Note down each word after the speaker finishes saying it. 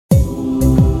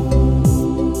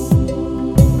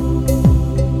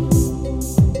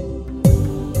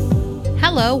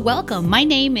Hello, welcome. My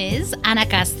name is Ana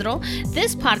Castro.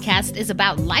 This podcast is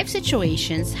about life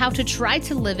situations, how to try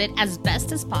to live it as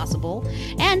best as possible,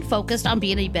 and focused on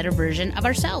being a better version of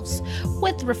ourselves,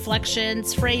 with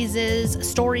reflections, phrases,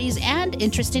 stories, and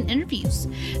interesting interviews.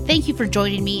 Thank you for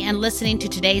joining me and listening to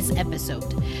today's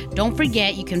episode. Don't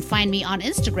forget, you can find me on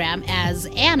Instagram as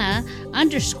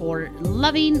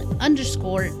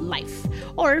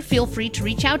Anna_loving_life, or feel free to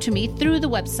reach out to me through the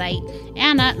website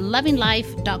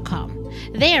AnnaLovingLife.com.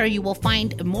 There you will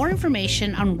find more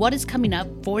information on what is coming up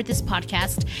for this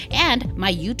podcast and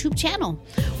my YouTube channel.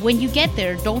 When you get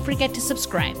there, don't forget to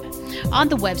subscribe. On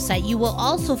the website, you will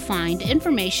also find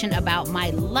information about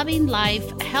my Loving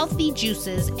Life, healthy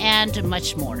juices, and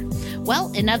much more. Well,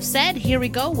 enough said. Here we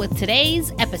go with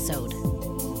today's episode.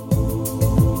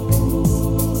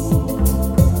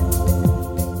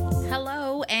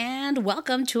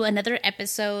 Welcome to another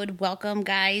episode. Welcome,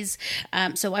 guys.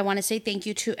 So I want to say thank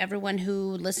you to everyone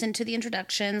who listened to the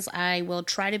introductions. I will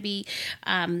try to be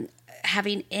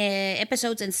having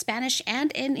episodes in Spanish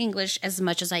and in English as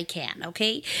much as I can,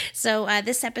 okay? So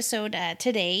this episode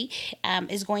today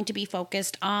is going to be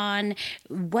focused on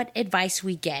what advice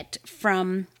we get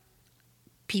from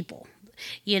people.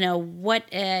 You know what?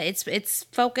 It's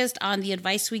focused on the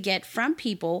advice we get from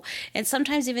people, and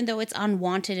sometimes even though it's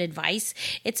unwanted advice,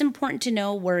 it's important to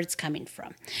know where it's coming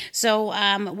from. So,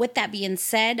 with that being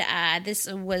said, this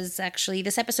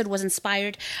episode was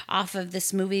inspired off of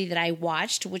this movie that I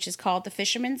watched, which is called The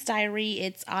Fisherman's Diary.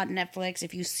 It's on Netflix.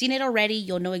 If you've seen it already,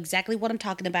 you'll know exactly what I'm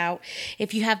talking about.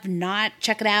 If you have not,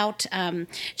 check it out.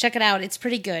 Check it out. It's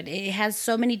pretty good. It has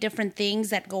so many different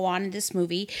things that go on in this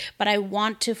movie, but I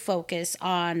want to focus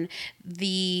on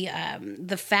the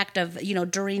fact of, you know,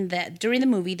 during the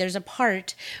movie, there's a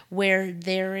part where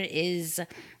there is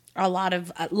a lot of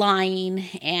lying,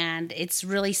 and it's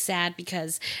really sad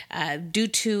because due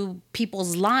to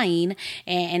people's lying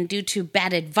and due to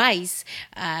bad advice,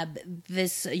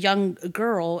 this young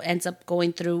girl ends up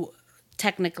going through,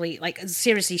 technically, like,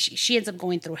 seriously, she ends up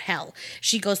going through hell.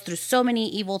 She goes through so many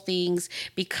evil things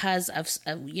because of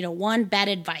one bad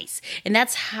advice. And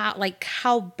that's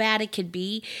how bad it could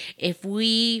be if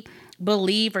we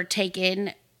believe or take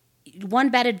in one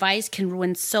bad advice can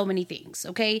ruin so many things.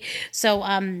 Okay. So,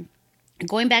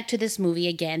 going back to this movie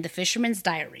again, The Fisherman's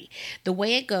Diary, the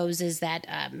way it goes is that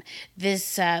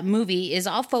this movie is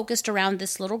all focused around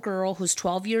this little girl who's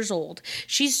 12 years old.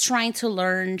 She's trying to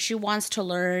learn. She wants to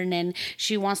learn, and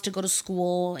she wants to go to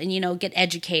school and, get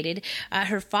educated.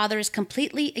 Her father is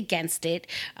completely against it.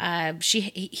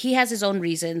 He has his own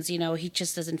reasons. He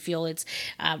just doesn't feel it's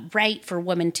right for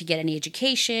women to get any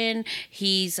education.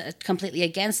 He's completely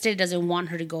against it. Doesn't want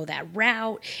her to go that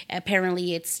route.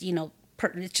 Apparently, it's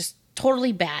just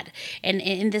totally bad. And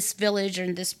in this village, or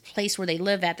in this place where they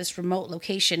live at, this remote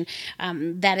location,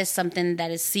 that is something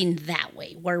that is seen that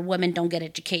way, where women don't get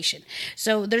education.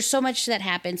 So there's so much that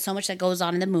happens, so much that goes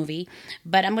on in the movie,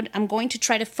 but I'm going to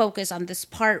try to focus on this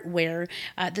part where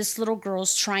this little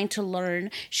girl's trying to learn.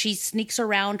 She sneaks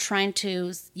around trying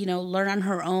to, learn on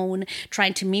her own,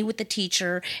 trying to meet with the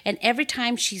teacher, and every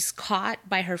time she's caught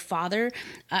by her father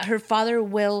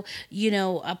will,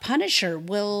 punish her,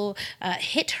 will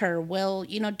hit her, will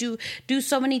do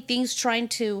so many things trying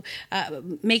to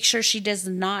make sure she does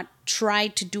not try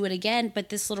to do it again. But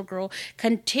this little girl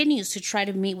continues to try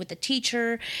to meet with the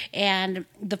teacher, and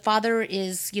the father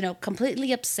is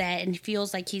completely upset and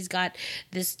feels like he's got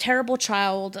this terrible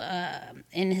child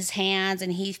in his hands,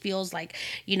 and he feels like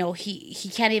he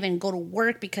can't even go to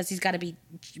work because he's got to be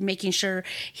making sure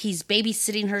he's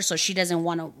babysitting her so she doesn't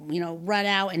want to run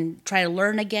out and try to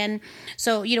learn again.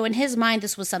 So in his mind,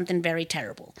 this was something very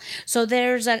terrible. So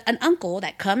there's an uncle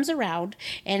that comes around,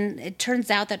 and it turns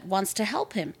out that wants to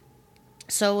help him.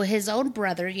 So his own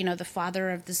brother, the father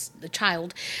of the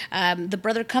child, the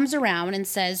brother comes around and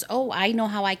says, "Oh, I know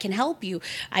how I can help you.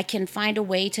 I can find a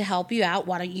way to help you out.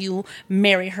 Why don't you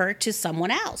marry her to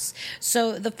someone else?"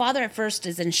 So the father at first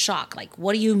is in shock. Like,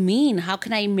 what do you mean? How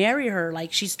can I marry her?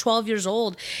 Like, she's 12 years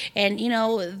old. And,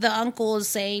 the uncle is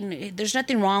saying there's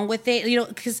nothing wrong with it,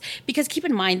 because keep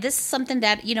in mind, this is something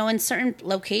that, in certain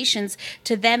locations,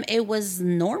 to them, it was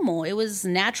normal. It was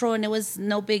natural, and it was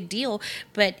no big deal.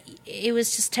 But it was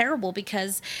just terrible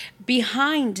because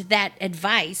behind that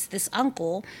advice, this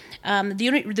uncle,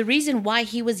 the reason why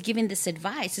he was giving this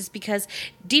advice is because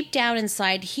deep down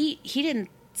inside, he didn't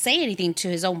say anything to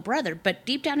his own brother, but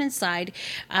deep down inside,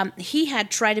 he had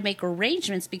tried to make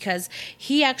arrangements because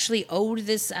he actually owed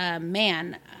this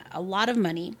man a lot of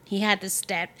money. He had this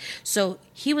debt, so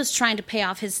he was trying to pay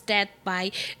off his debt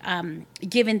by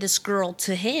giving this girl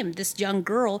to him, this young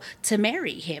girl, to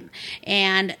marry him.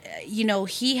 And,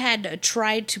 he had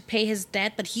tried to pay his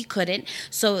debt, but he couldn't.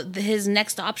 So his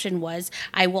next option was,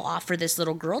 I will offer this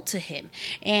little girl to him.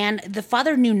 And the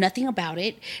father knew nothing about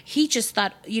it. He just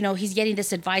thought, he's getting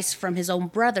this advice from his own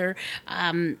brother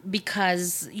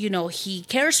because, he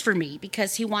cares for me,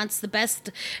 because he wants the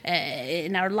best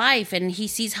in our life, and he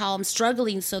sees how I'm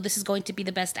struggling, so this is going to be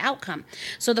the best outcome.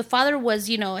 So the father was,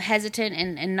 hesitant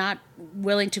and not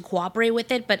willing to cooperate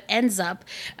with it, but ends up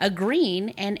agreeing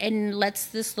and lets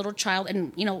this little child,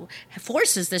 and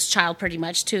forces this child pretty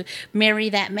much to marry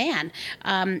that man.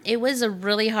 It was a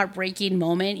really heartbreaking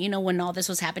moment, when all this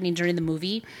was happening during the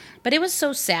movie, but it was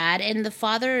so sad, and the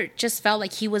father just felt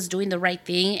like he was doing the right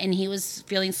thing, and he was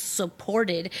feeling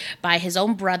supported by his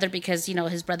own brother, because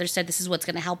his brother said this is what's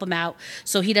going to help him out,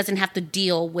 so he doesn't have to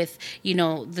deal with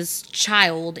this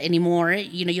child anymore.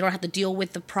 You don't have to deal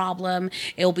with the problem.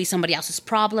 It will be somebody else's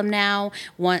problem now.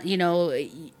 When you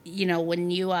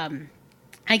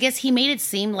I guess he made it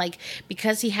seem like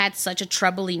because he had such a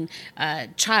troubling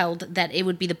child, that it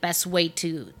would be the best way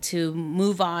to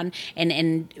move on,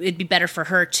 and it'd be better for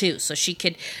her too, so she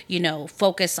could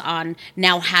focus on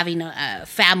now having a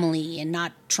family and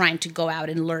not trying to go out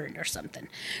and learn or something.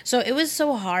 So it was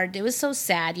so hard. It was so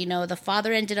sad. The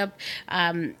father ended up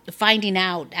finding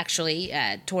out, actually,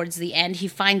 towards the end, he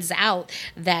finds out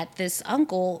that this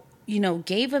uncle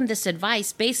gave him this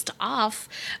advice based off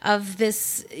of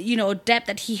this, debt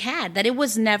that he had, that it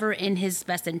was never in his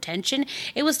best intention.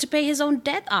 It was to pay his own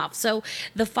debt off. So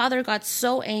the father got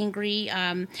so angry.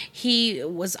 He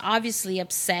was obviously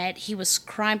upset. He was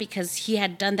crying because he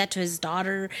had done that to his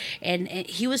daughter. And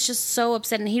he was just so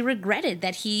upset, and he regretted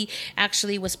that he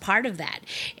actually was part of that.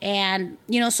 And,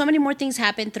 so many more things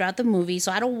happened throughout the movie.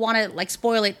 So I don't want to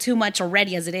spoil it too much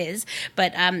already as it is,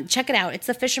 but check it out. It's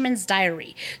The Fisherman's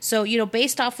Diary. So,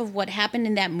 based off of what happened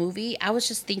in that movie, I was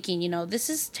just thinking,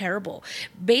 this is terrible.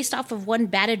 Based off of one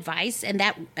bad advice, and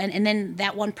then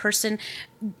that one person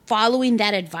following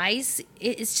that advice,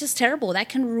 it's just terrible. That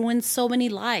can ruin so many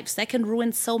lives. That can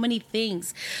ruin so many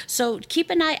things. So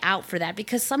keep an eye out for that,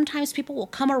 because sometimes people will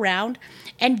come around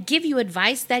and give you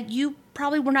advice that you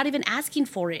probably were not even asking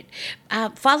for it.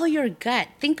 Follow your gut.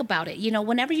 Think about it.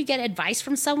 Whenever you get advice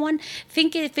from someone,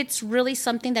 think if it's really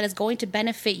something that is going to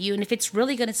benefit you, and if it's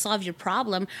really going to solve your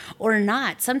problem or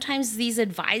not. Sometimes these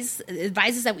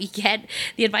advices that we get,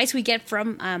 the advice we get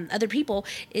from other people,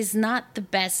 is not the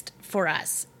best for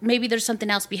us. Maybe there's something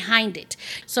else behind it.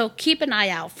 So keep an eye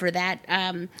out for that.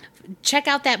 Check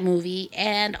out that movie,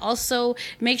 and also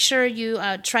make sure you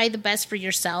try the best for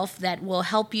yourself that will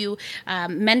help you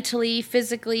mentally,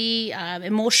 physically,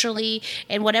 emotionally,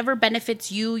 and whatever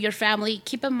benefits you, your family.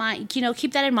 Keep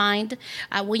that in mind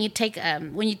when you take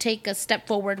a step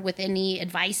forward with any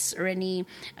advice or any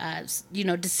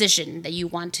decision that you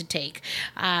want to take.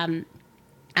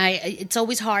 It's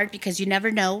always hard because you never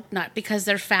know, not because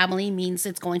they're family means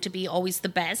it's going to be always the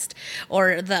best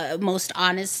or the most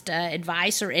honest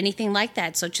advice or anything like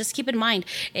that. So just keep in mind,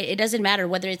 it doesn't matter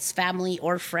whether it's family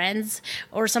or friends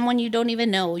or someone you don't even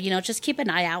know, just keep an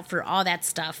eye out for all that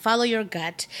stuff. Follow your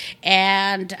gut,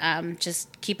 and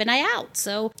just keep an eye out.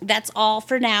 So that's all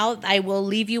for now. I will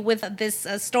leave you with this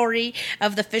story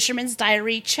of The Fisherman's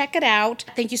Diary. Check it out.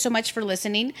 Thank you so much for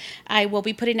listening. I will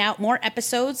be putting out more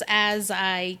episodes as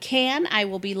I can. I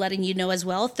will be letting you know as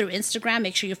well through Instagram.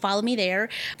 Make sure you follow me there.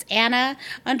 It's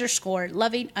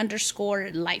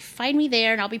Anna_loving_life. Find me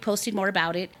there, and I'll be posting more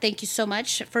about it. Thank you so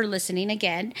much for listening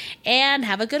again, and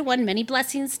have a good one. Many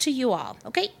blessings to you all.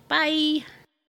 Okay, bye.